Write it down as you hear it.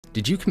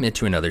Did you commit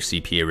to another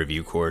CPA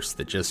review course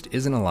that just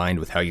isn't aligned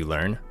with how you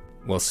learn?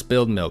 Well,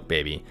 spilled milk,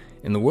 baby.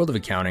 In the world of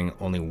accounting,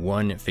 only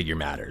one figure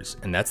matters,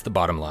 and that's the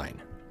bottom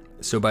line.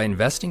 So by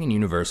investing in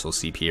Universal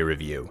CPA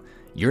Review,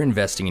 you're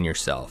investing in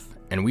yourself,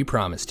 and we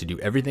promise to do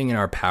everything in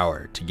our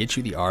power to get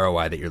you the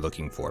ROI that you're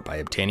looking for by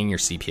obtaining your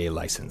CPA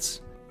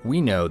license.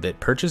 We know that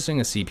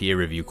purchasing a CPA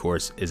review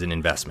course is an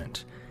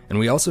investment, and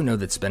we also know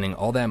that spending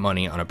all that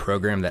money on a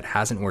program that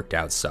hasn't worked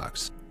out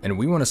sucks, and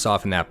we want to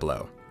soften that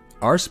blow.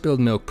 Our Spilled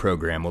Milk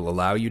program will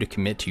allow you to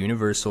commit to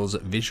Universal's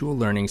Visual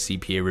Learning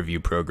CPA Review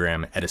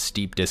program at a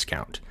steep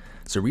discount.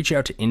 So reach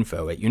out to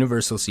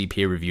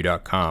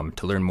info@universalcpareview.com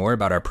to learn more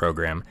about our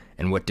program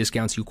and what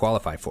discounts you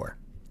qualify for.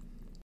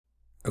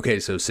 Okay,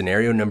 so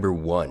scenario number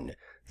 1,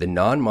 the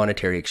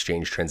non-monetary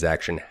exchange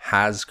transaction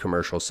has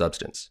commercial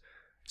substance.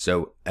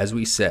 So as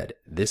we said,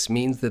 this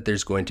means that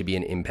there's going to be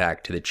an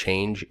impact to the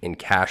change in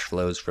cash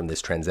flows from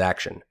this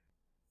transaction.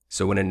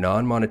 So when a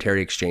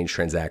non-monetary exchange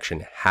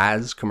transaction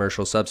has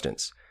commercial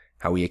substance,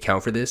 how we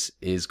account for this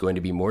is going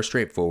to be more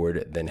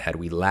straightforward than had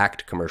we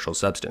lacked commercial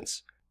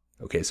substance.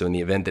 Okay, so in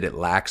the event that it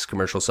lacks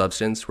commercial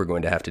substance, we're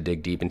going to have to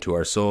dig deep into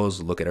our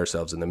souls, look at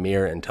ourselves in the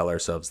mirror, and tell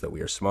ourselves that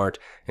we are smart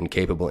and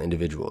capable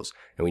individuals.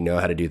 And we know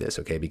how to do this,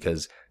 okay,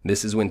 because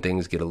this is when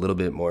things get a little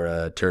bit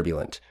more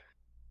turbulent.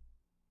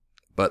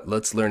 But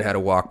let's learn how to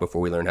walk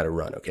before we learn how to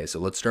run, okay?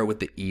 So let's start with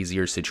the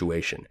easier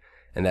situation,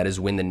 and that is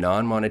when the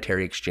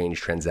non-monetary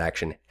exchange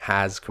transaction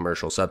has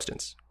commercial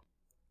substance.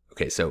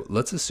 Okay, so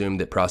let's assume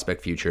that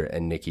Prospect Future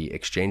and Nikki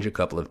exchange a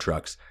couple of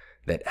trucks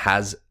that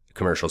has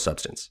commercial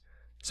substance.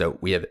 So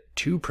we have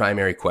two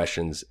primary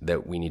questions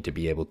that we need to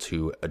be able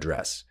to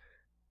address.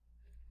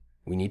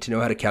 We need to know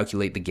how to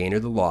calculate the gain or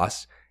the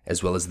loss,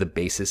 as well as the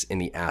basis in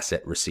the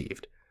asset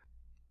received.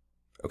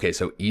 Okay,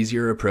 so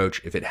easier approach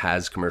if it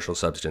has commercial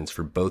substance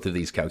for both of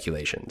these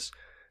calculations.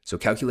 So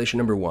calculation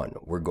number 1,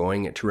 we're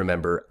going to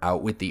remember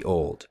out with the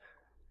old.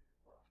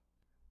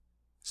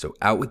 So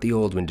out with the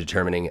old when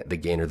determining the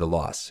gain or the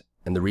loss.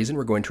 And the reason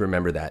we're going to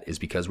remember that is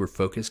because we're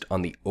focused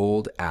on the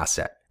old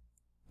asset.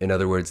 In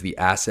other words, the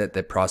asset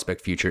that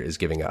Prospect Future is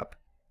giving up.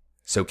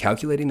 So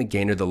calculating the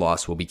gain or the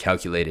loss will be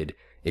calculated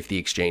if the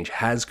exchange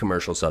has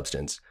commercial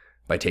substance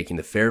by taking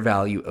the fair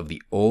value of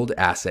the old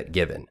asset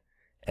given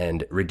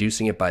and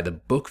reducing it by the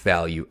book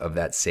value of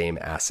that same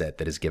asset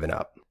that is given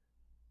up.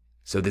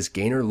 So this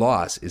gain or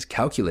loss is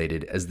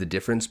calculated as the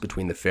difference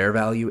between the fair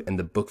value and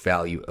the book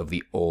value of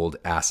the old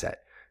asset,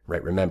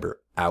 right? Remember,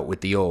 out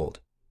with the old.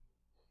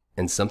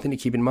 And something to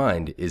keep in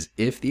mind is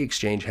if the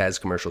exchange has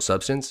commercial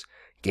substance,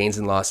 gains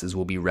and losses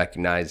will be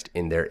recognized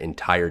in their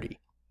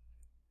entirety.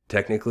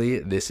 Technically,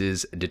 this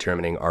is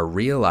determining our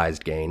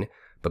realized gain,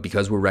 but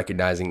because we're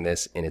recognizing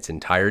this in its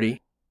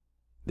entirety,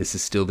 this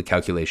is still the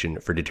calculation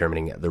for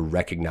determining the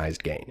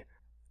recognized gain.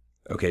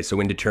 Okay, so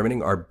when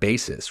determining our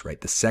basis, right,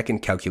 the second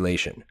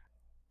calculation,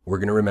 we're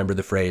going to remember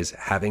the phrase,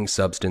 having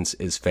substance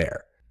is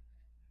fair.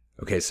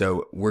 Okay,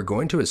 so we're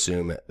going to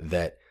assume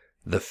that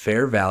the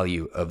fair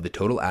value of the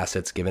total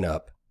assets given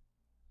up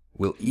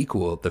will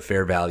equal the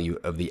fair value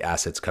of the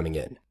assets coming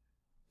in.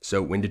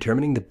 So when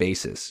determining the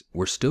basis,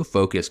 we're still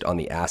focused on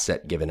the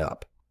asset given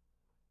up,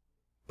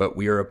 but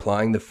we are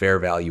applying the fair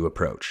value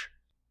approach.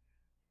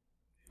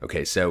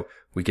 Okay, so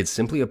we could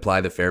simply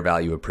apply the fair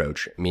value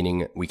approach,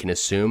 meaning we can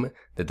assume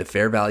that the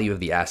fair value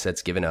of the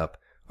assets given up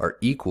are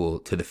equal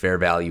to the fair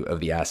value of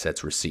the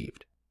assets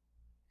received.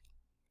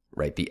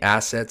 Right? The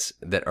assets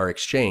that are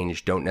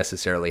exchanged don't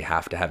necessarily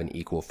have to have an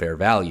equal fair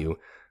value,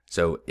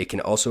 so it can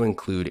also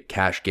include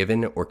cash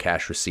given or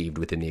cash received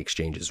within the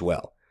exchange as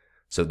well.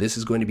 So this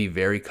is going to be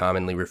very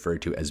commonly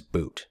referred to as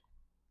boot.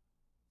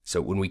 So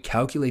when we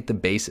calculate the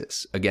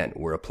basis, again,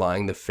 we're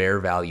applying the fair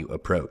value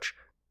approach.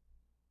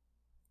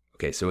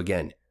 Okay, so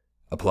again,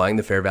 applying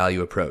the fair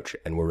value approach,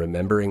 and we're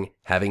remembering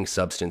having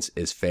substance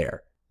is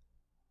fair.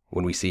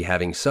 When we see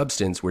having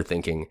substance, we're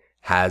thinking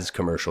has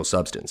commercial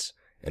substance.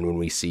 And when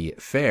we see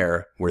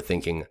fair, we're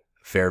thinking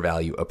fair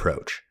value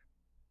approach.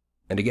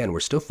 And again,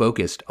 we're still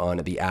focused on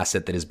the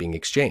asset that is being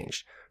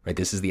exchanged, right?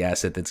 This is the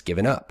asset that's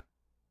given up.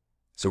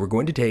 So we're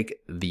going to take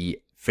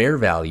the fair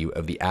value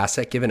of the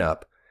asset given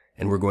up,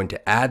 and we're going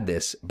to add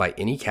this by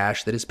any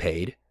cash that is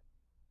paid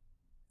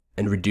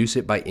and reduce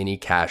it by any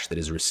cash that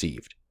is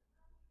received.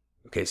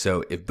 Okay,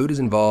 so if boot is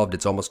involved,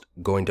 it's almost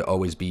going to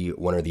always be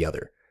one or the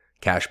other.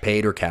 Cash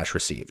paid or cash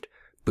received.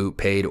 Boot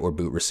paid or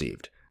boot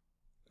received.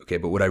 Okay,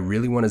 but what I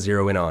really want to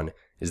zero in on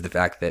is the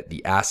fact that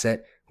the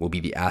asset will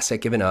be the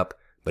asset given up,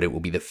 but it will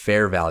be the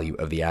fair value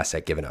of the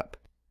asset given up.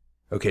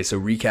 Okay, so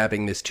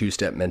recapping this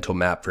two-step mental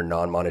map for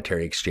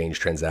non-monetary exchange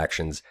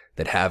transactions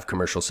that have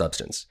commercial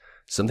substance,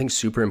 something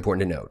super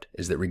important to note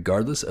is that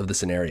regardless of the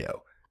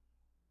scenario,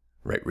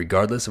 right,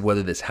 regardless of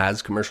whether this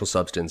has commercial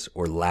substance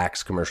or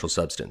lacks commercial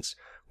substance,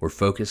 we're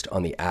focused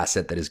on the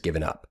asset that is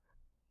given up.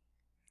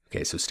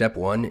 Okay, so step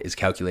 1 is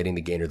calculating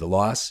the gain or the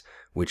loss,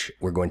 which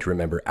we're going to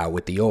remember out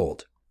with the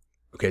old.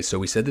 Okay, so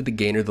we said that the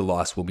gain or the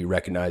loss will be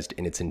recognized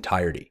in its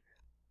entirety.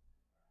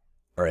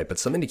 All right, but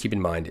something to keep in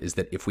mind is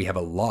that if we have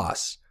a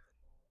loss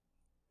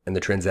and the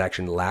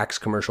transaction lacks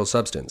commercial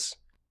substance,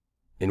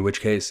 in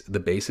which case the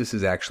basis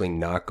is actually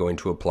not going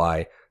to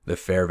apply the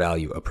fair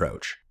value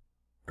approach.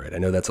 All right, I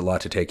know that's a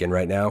lot to take in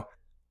right now,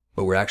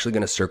 but we're actually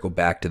going to circle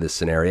back to this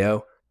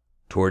scenario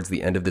towards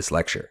the end of this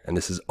lecture, and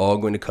this is all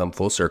going to come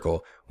full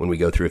circle when we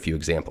go through a few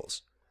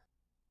examples.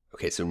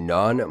 Okay, so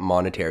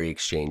non-monetary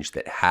exchange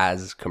that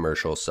has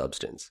commercial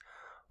substance.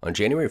 On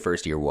January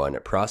 1st, year one,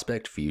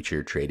 Prospect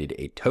Future traded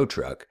a tow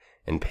truck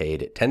and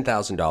paid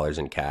 $10,000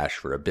 in cash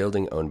for a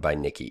building owned by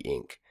Nikki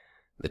Inc.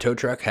 The tow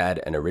truck had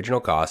an original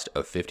cost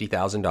of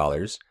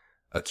 $50,000,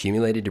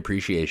 accumulated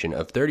depreciation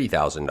of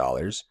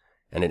 $30,000,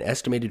 and an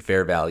estimated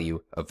fair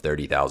value of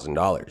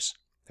 $30,000.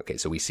 Okay,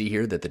 so we see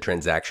here that the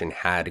transaction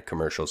had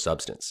commercial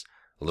substance.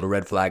 A little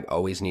red flag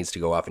always needs to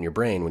go off in your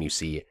brain when you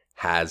see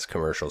has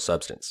commercial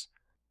substance.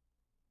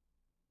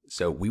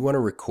 So we want to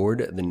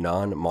record the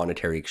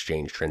non-monetary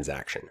exchange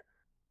transaction.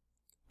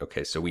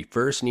 Okay, so we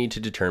first need to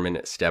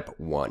determine step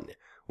 1,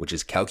 which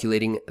is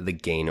calculating the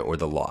gain or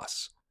the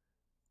loss.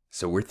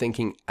 So we're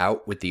thinking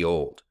out with the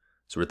old.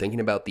 So we're thinking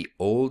about the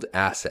old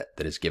asset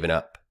that is given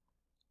up.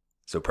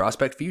 So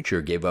Prospect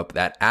Future gave up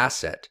that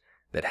asset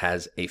that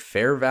has a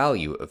fair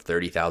value of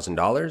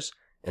 $30,000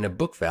 and a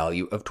book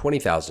value of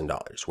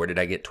 $20,000. Where did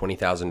I get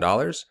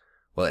 $20,000?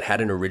 Well, it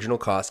had an original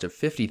cost of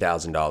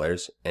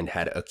 $50,000 and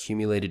had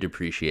accumulated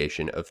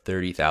depreciation of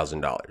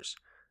 $30,000.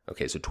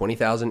 Okay, so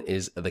 $20,000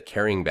 is the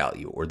carrying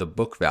value or the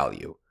book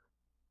value.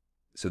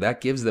 So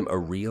that gives them a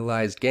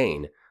realized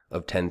gain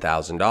of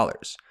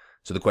 $10,000.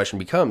 So the question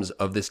becomes,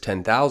 of this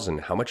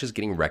 $10,000, how much is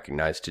getting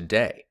recognized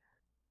today?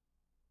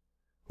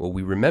 Well,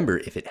 we remember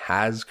if it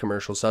has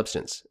commercial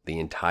substance, the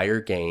entire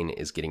gain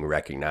is getting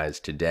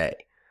recognized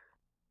today.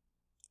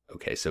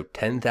 Okay, so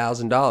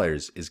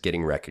 $10,000 is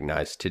getting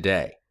recognized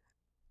today.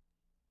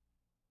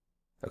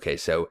 Okay,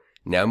 so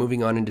now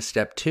moving on into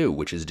step 2,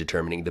 which is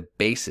determining the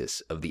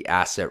basis of the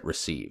asset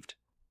received.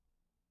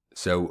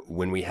 So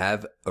when we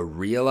have a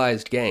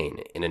realized gain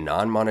in a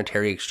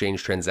non-monetary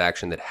exchange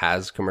transaction that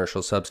has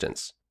commercial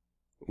substance,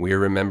 we are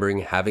remembering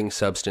having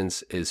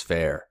substance is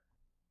fair.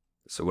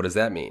 So what does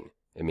that mean?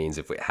 It means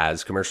if it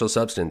has commercial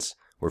substance,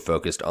 we're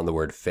focused on the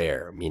word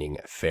fair, meaning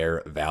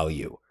fair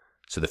value.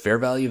 So the fair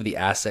value of the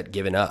asset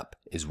given up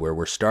is where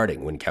we're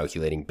starting when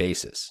calculating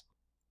basis.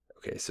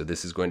 Okay, so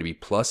this is going to be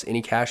plus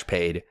any cash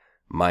paid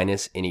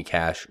minus any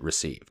cash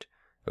received.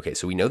 Okay,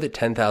 so we know that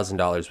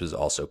 $10,000 was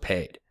also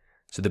paid.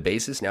 So the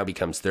basis now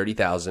becomes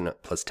 $30,000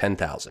 plus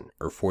 $10,000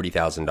 or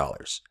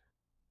 $40,000.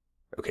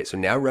 Okay, so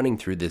now running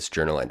through this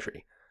journal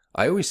entry,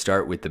 I always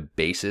start with the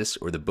basis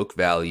or the book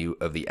value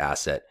of the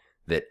asset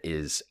that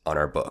is on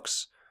our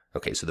books.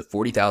 Okay, so the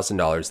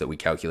 $40,000 that we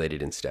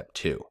calculated in step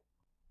 2.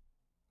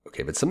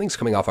 Okay, but something's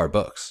coming off our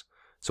books.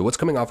 So what's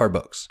coming off our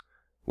books?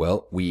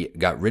 Well, we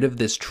got rid of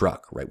this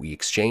truck, right? We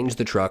exchanged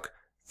the truck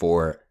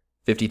for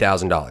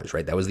 $50,000,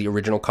 right? That was the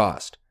original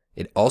cost.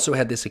 It also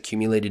had this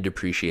accumulated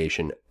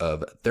depreciation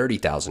of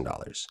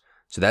 $30,000.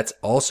 So that's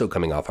also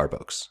coming off our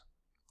books.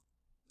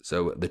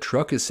 So the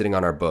truck is sitting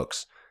on our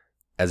books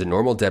as a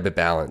normal debit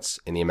balance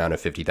in the amount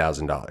of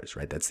 $50,000,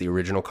 right? That's the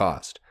original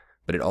cost.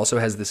 But it also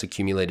has this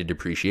accumulated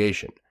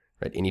depreciation,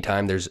 right?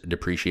 Anytime there's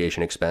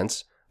depreciation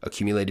expense,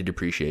 accumulated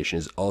depreciation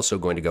is also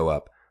going to go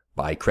up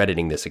by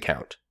crediting this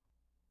account.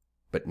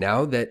 But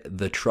now that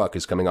the truck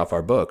is coming off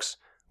our books,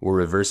 we're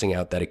reversing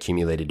out that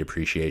accumulated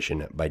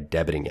depreciation by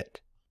debiting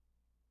it.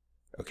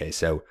 Okay,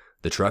 so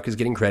the truck is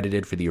getting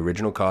credited for the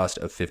original cost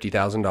of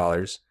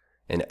 $50,000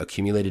 and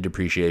accumulated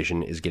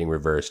depreciation is getting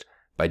reversed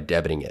by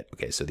debiting it.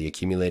 Okay, so the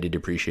accumulated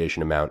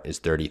depreciation amount is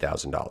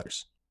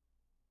 $30,000.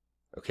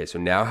 Okay, so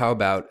now how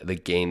about the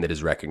gain that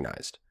is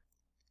recognized?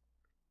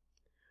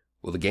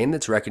 Well, the gain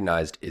that's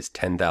recognized is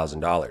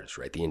 $10,000,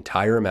 right? The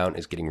entire amount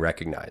is getting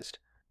recognized.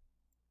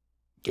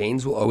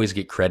 Gains will always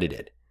get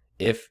credited.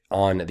 If,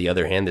 on the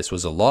other hand, this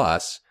was a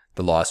loss,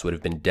 the loss would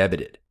have been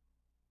debited.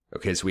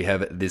 Okay, so we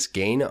have this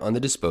gain on the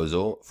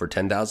disposal for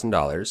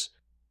 $10,000,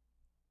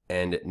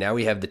 and now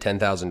we have the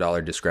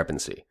 $10,000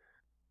 discrepancy.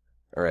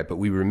 All right, but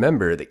we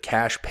remember that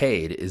cash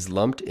paid is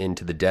lumped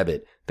into the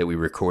debit that we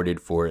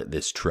recorded for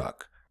this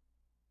truck.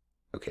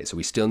 Okay, so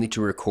we still need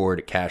to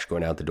record cash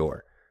going out the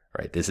door.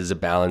 All right, this is a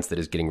balance that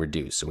is getting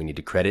reduced, so we need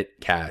to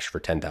credit cash for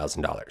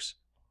 $10,000.